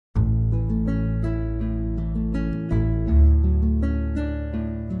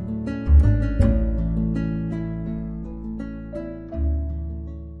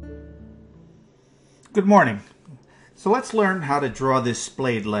Good morning. So let's learn how to draw this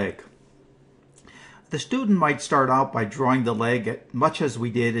splayed leg. The student might start out by drawing the leg much as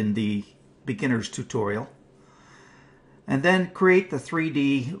we did in the beginner's tutorial, and then create the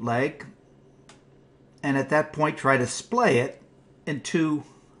 3D leg, and at that point try to splay it in two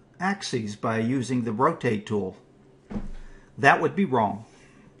axes by using the rotate tool. That would be wrong.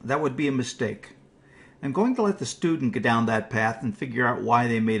 That would be a mistake. I'm going to let the student go down that path and figure out why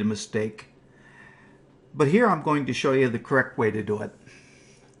they made a mistake. But here I'm going to show you the correct way to do it.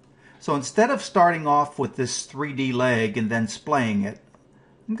 So instead of starting off with this 3D leg and then splaying it,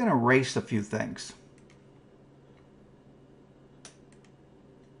 I'm going to erase a few things.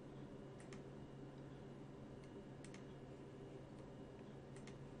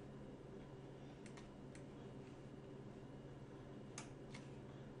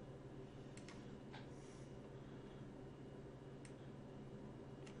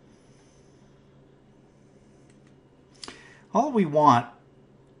 All we want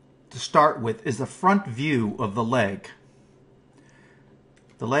to start with is a front view of the leg.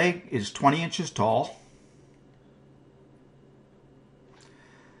 The leg is 20 inches tall.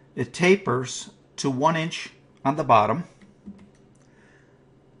 It tapers to 1 inch on the bottom.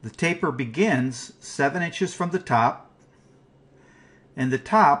 The taper begins 7 inches from the top, and the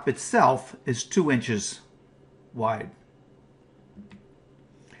top itself is 2 inches wide.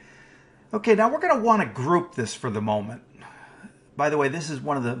 Okay, now we're going to want to group this for the moment. By the way, this is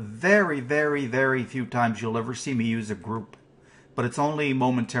one of the very few times you'll ever see me use a group, but it's only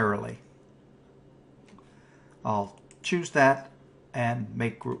momentarily. I'll choose that and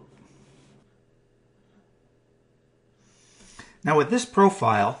make group. Now with this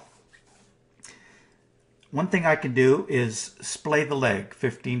profile, one thing I can do is splay the leg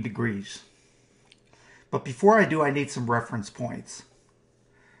 15 degrees. But before I do, I need some reference points.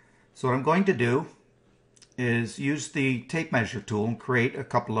 So what I'm going to do is use the tape measure tool and create a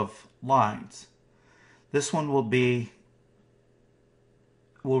couple of lines. This one will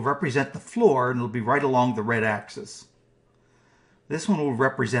represent the floor, and it'll be right along the red axis. This one will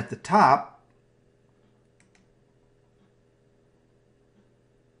represent the top,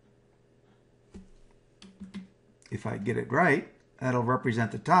 if I get it right, that'll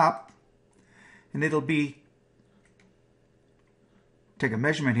represent the top, and it'll be, take a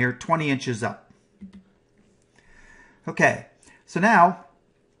measurement here, 20 inches up. Okay, so now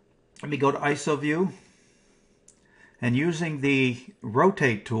let me go to ISO view, and using the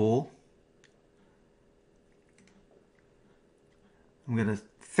rotate tool, I'm going to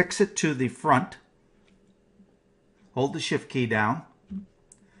fix it to the front, hold the shift key down.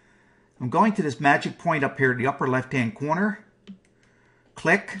 I'm going to this magic point up here in the upper left hand corner,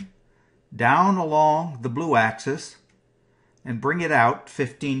 click down along the blue axis and bring it out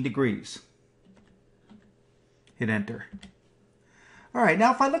 15 degrees. Hit enter. All right,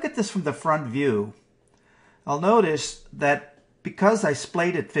 now if I look at this from the front view, I'll notice that because I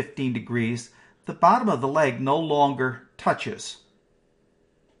splayed it 15 degrees, the bottom of the leg no longer touches.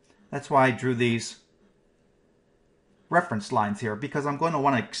 That's why I drew these reference lines here, because I'm going to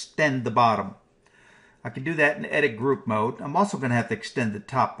want to extend the bottom. I can do that in edit group mode. I'm also going to have to extend the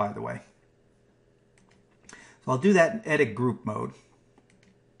top, by the way. So I'll do that in edit group mode.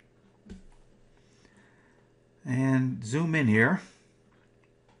 And zoom in here.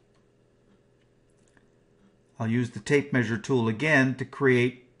 I'll use the tape measure tool again to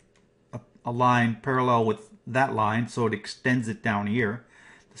create a line parallel with that line so it extends it down here.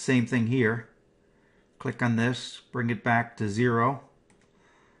 The same thing here. Click on this, bring it back to 0.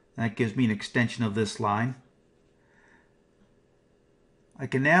 That gives me an extension of this line. I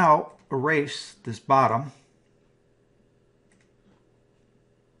can now erase this bottom.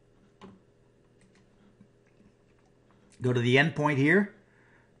 Go to the end point here,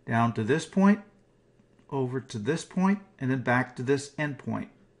 down to this point, over to this point, and then back to this end point.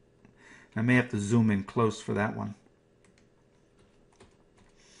 I may have to zoom in close for that one.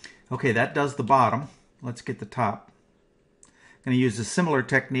 Okay, that does the bottom. Let's get the top. I'm going to use a similar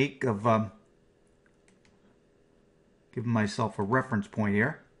technique of giving myself a reference point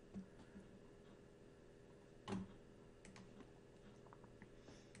here.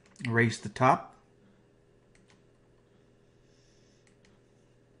 Erase the top.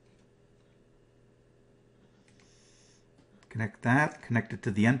 Connect that, connect it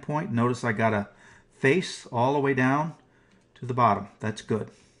to the end point. Notice I got a face all the way down to the bottom. That's good.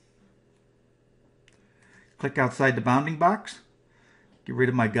 Click outside the bounding box. Get rid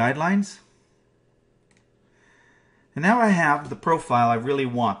of my guidelines. And now I have the profile I really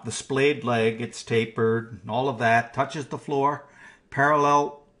want. The splayed leg, it's tapered, all of that, touches the floor,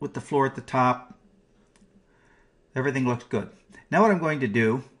 parallel with the floor at the top, Everything looks good. Now what I'm going to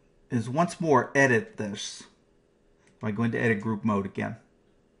do is once more edit this. I go into edit group mode again.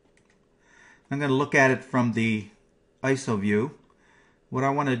 I'm going to look at it from the ISO view. What I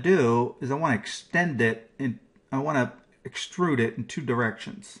want to do is I want to extend it, and I want to extrude it in two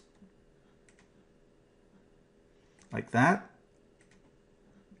directions. Like that,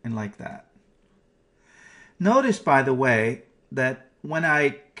 and like that. Notice, by the way, that when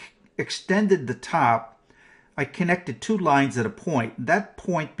I extended the top, I connected two lines at a point. That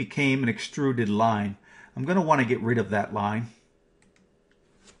point became an extruded line. I'm going to want to get rid of that line.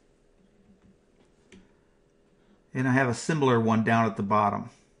 And I have a similar one down at the bottom.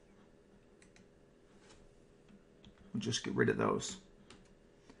 We'll just get rid of those.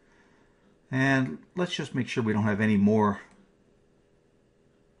 And let's just make sure we don't have any more.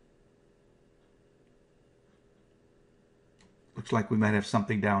 Looks like we might have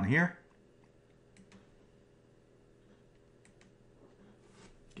something down here.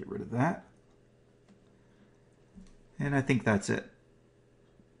 Get rid of that. And I think that's it.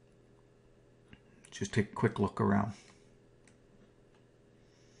 Just take a quick look around.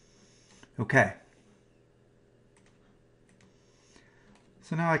 Okay.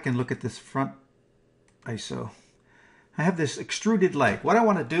 So now I can look at this front ISO. I have this extruded leg. What I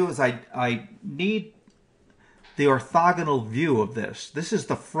want to do is I need the orthogonal view of this. This is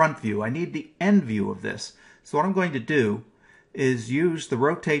the front view. I need the end view of this. So what I'm going to do is use the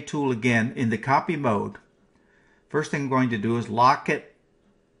rotate tool again in the copy mode. First thing I'm going to do is lock it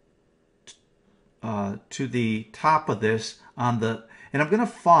to the top of this and I'm going to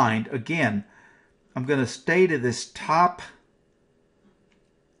find, again, I'm going to stay to this top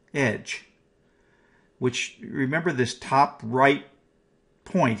edge, which, remember this top right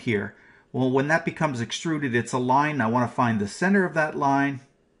point here. Well, when that becomes extruded, it's a line. I want to find the center of that line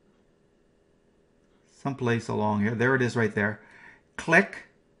someplace along here. There it is right there. Click.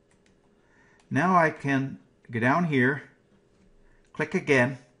 Now I can go down here, click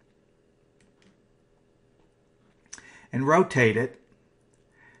again, and rotate it.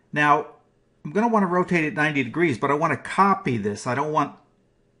 Now, I'm going to want to rotate it 90 degrees, but I want to copy this. I don't want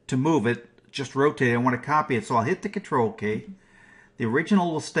to move it, just rotate it. I want to copy it, so I'll hit the Control key. The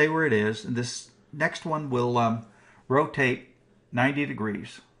original will stay where it is, and this next one will rotate 90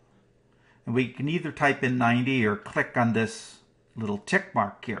 degrees. And we can either type in 90 or click on this little tick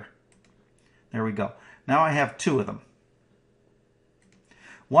mark here. There we go. Now I have two of them.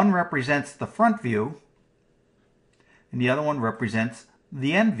 One represents the front view, and the other one represents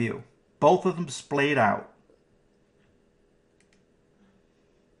the end view. Both of them splayed out.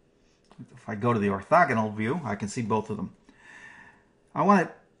 If I go to the orthogonal view, I can see both of them. I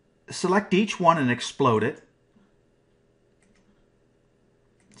want to select each one and explode it.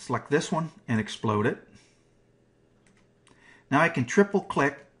 Select this one and explode it. Now I can triple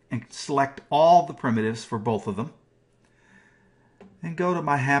click and select all the primitives for both of them. And go to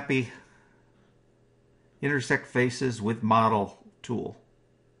my happy intersect faces with model tool.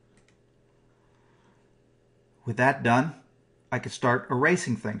 With that done, I can start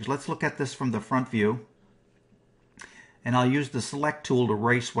erasing things. Let's look at this from the front view. And I'll use the select tool to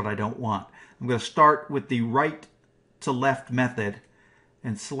erase what I don't want. I'm going to start with the right to left method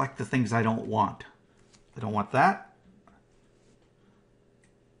and select the things I don't want. I don't want that.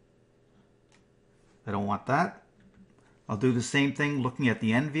 I don't want that. I'll do the same thing looking at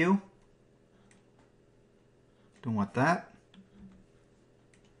the end view. Don't want that.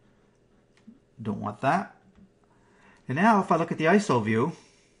 Don't want that. And now if I look at the ISO view,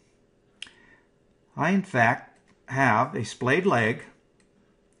 I in fact have a splayed leg.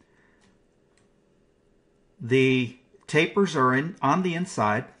 The tapers are on the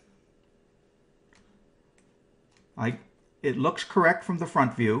inside. It looks correct from the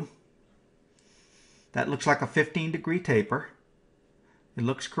front view. That looks like a 15-degree taper. It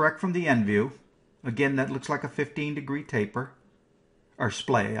looks correct from the end view. Again, that looks like a 15-degree taper. Or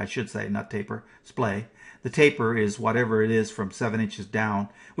splay, I should say, not taper, splay. The taper is whatever it is from 7 inches down,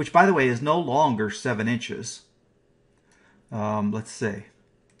 which, by the way, is no longer 7 inches. Let's see.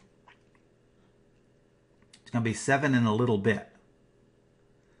 It's going to be 7 and a little bit.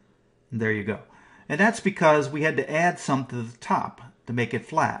 And there you go. And that's because we had to add some to the top to make it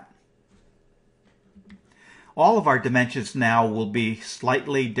flat. All of our dimensions now will be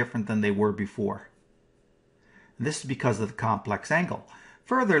slightly different than they were before. And this is because of the complex angle.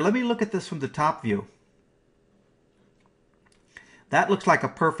 Further, let me look at this from the top view. That looks like a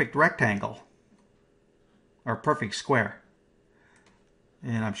perfect rectangle, or a perfect square.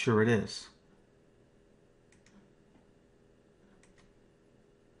 And I'm sure it is.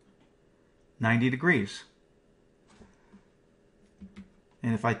 "90 degrees.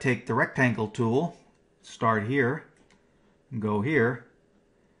 And if I take the rectangle tool, start here, and go here,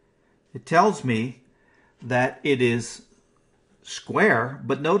 it tells me that it is square,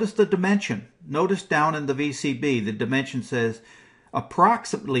 but notice the dimension. Notice down in the VCB, the dimension says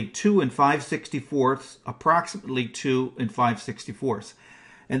approximately 2 5/64, approximately 2 5/64.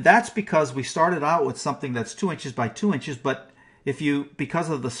 And that's because we started out with something that's 2 inches by 2 inches, but because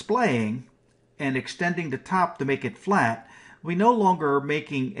of the splaying and extending the top to make it flat, we no longer are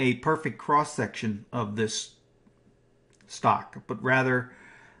making a perfect cross-section of this stock, but rather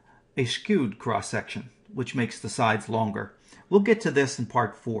a skewed cross-section, which makes the sides longer. We'll get to this in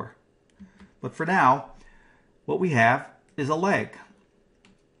part 4. But for now, what we have is a leg.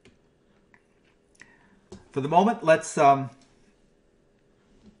 For the moment, let's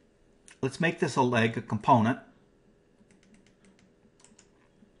make this a leg, a component.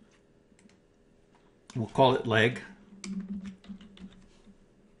 We'll call it leg.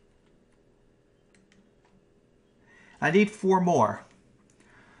 I need 4 more.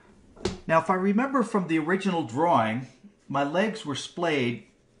 Now, if I remember from the original drawing, my legs were splayed,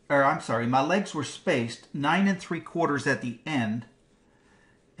 my legs were spaced 9 3/4 at the end,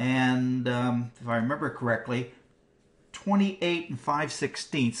 and if I remember correctly, 28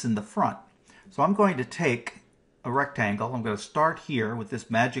 5/16 in the front. So I'm going to take a rectangle. I'm going to start here with this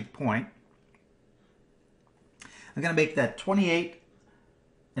magic point. I'm going to make that 28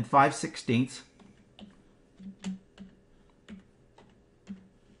 5/16.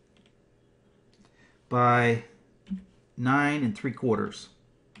 By 9 3/4.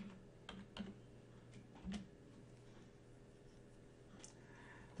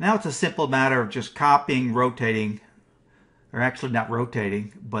 Now it's a simple matter of just copying, rotating, or actually not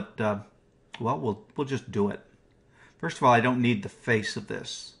rotating, but well, we'll just do it. First of all, I don't need the face of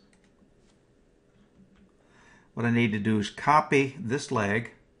this. What I need to do is copy this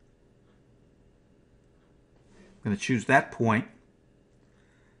leg. I'm going to choose that point.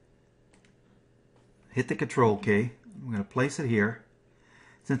 Hit the Control key. I'm going to place it here.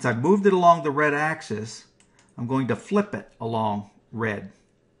 Since I moved it along the red axis, I'm going to flip it along red.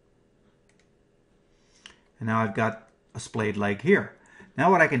 And now I've got a splayed leg here. Now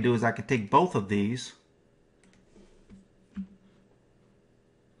what I can do is I can take both of these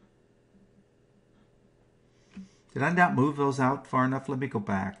Did I not move those out far enough? Let me go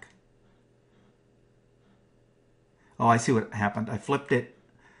back. Oh, I see what happened. I flipped it,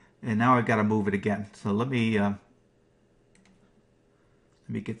 and now I've got to move it again. So let me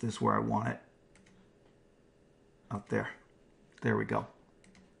get this where I want it. Up there. There we go. All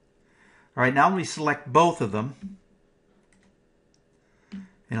right, now let me select both of them,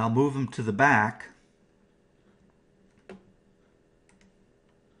 and I'll move them to the back.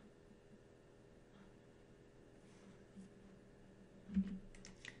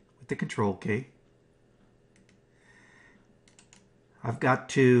 With the Control key. I've got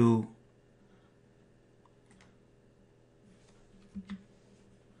to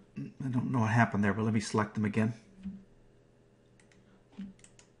I don't know what happened there, but let me select them again.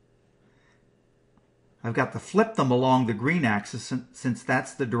 I've got to flip them along the green axis since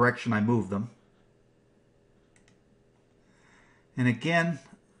that's the direction I move them. And again,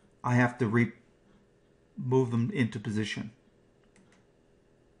 I have to move them into position.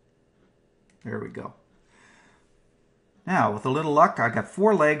 There we go. Now, with a little luck, I got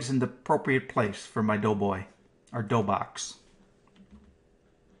 4 legs in the appropriate place for my doughboy, or dough box.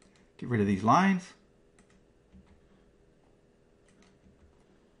 Get rid of these lines.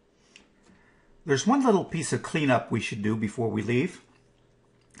 There's one little piece of cleanup we should do before we leave.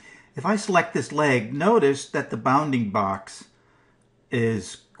 If I select this leg, notice that the bounding box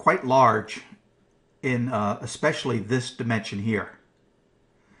is quite large in especially this dimension here.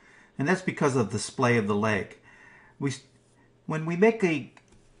 And that's because of the splay of the leg. When we make a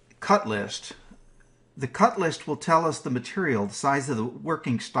cut list, the cut list will tell us the material, the size of the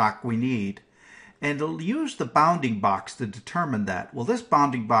working stock we need, and it'll use the bounding box to determine that. Well, this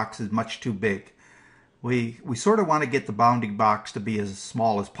bounding box is much too big. We sort of want to get the bounding box to be as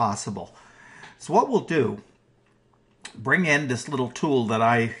small as possible. So what we'll do, bring in this little tool that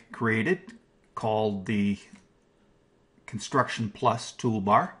I created called the Construction Plus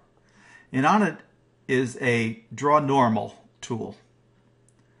toolbar, and on it is a Draw Normal tool.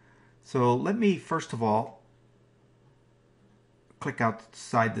 So let me first of all click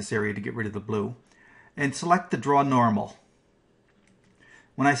outside this area to get rid of the blue and select the Draw Normal.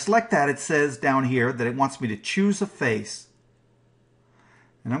 When I select that, it says down here that it wants me to choose a face,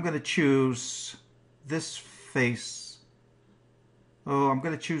 and I'm going to choose this face. I'm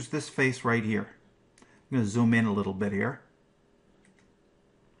going to choose this face right here. I'm going to zoom in a little bit here.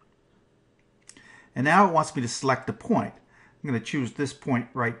 And now it wants me to select a point. I'm going to choose this point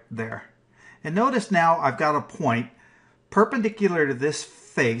right there. And notice now I've got a point perpendicular to this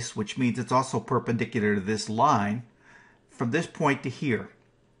face, which means it's also perpendicular to this line, from this point to here.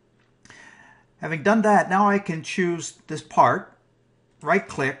 Having done that, now I can choose this part, right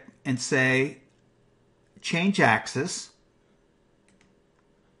click, and say change axis.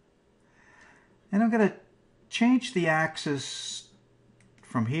 And I'm going to change the axis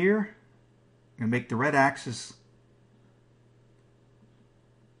from here. I'm going to make the red axis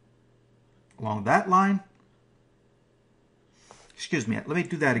along that line. Excuse me, let me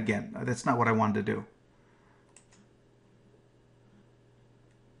do that again. That's not what I wanted to do.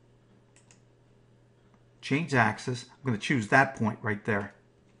 Change axis. I'm going to choose that point right there.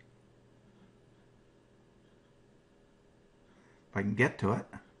 If I can get to it.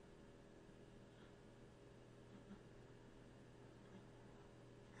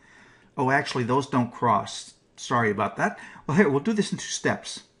 Oh, actually, those don't cross. Sorry about that. Well, here, we'll do this in 2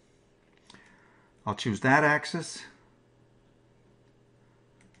 steps. I'll choose that axis,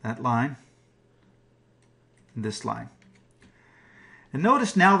 that line, and this line. And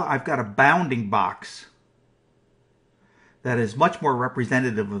notice now that I've got a bounding box that is much more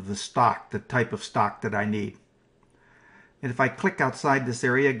representative of the stock, the type of stock that I need. And if I click outside this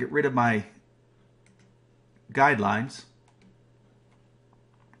area, get rid of my guidelines,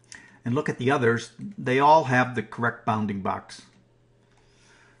 and look at the others, they all have the correct bounding box.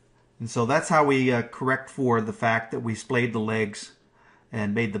 And so that's how we correct for the fact that we splayed the legs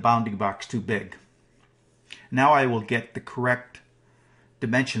and made the bounding box too big. Now I will get the correct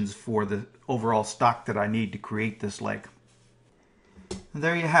dimensions for the overall stock that I need to create this leg. And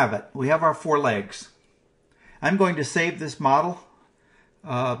there you have it. We have our 4 legs. I'm going to save this model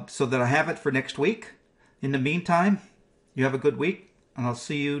so that I have it for next week. In the meantime, you have a good week, and I'll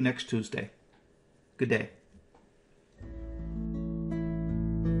see you next Tuesday. Good day.